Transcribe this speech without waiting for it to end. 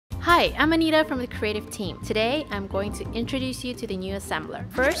Hi, I'm Anita from the creative team. Today, I'm going to introduce you to the new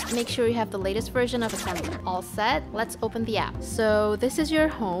Assemblr. First, make sure you have the latest version of Assemblr. All set, let's open the app. So this is your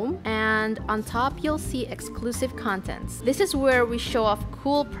home, and on top you'll see exclusive contents. This is where we show off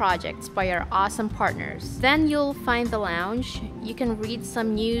cool projects by our awesome partners. Then you'll find the lounge. You can read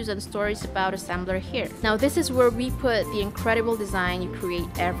some news and stories about Assemblr here. Now this is where we put the incredible design you create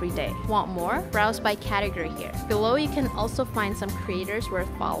every day. Want more? Browse by category here. Below you can also find some creators worth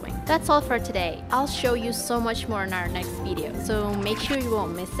following. That's all for today. I'll show you so much more in our next video, so make sure you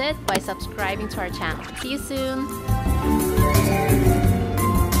won't miss it by subscribing to our channel. See you soon!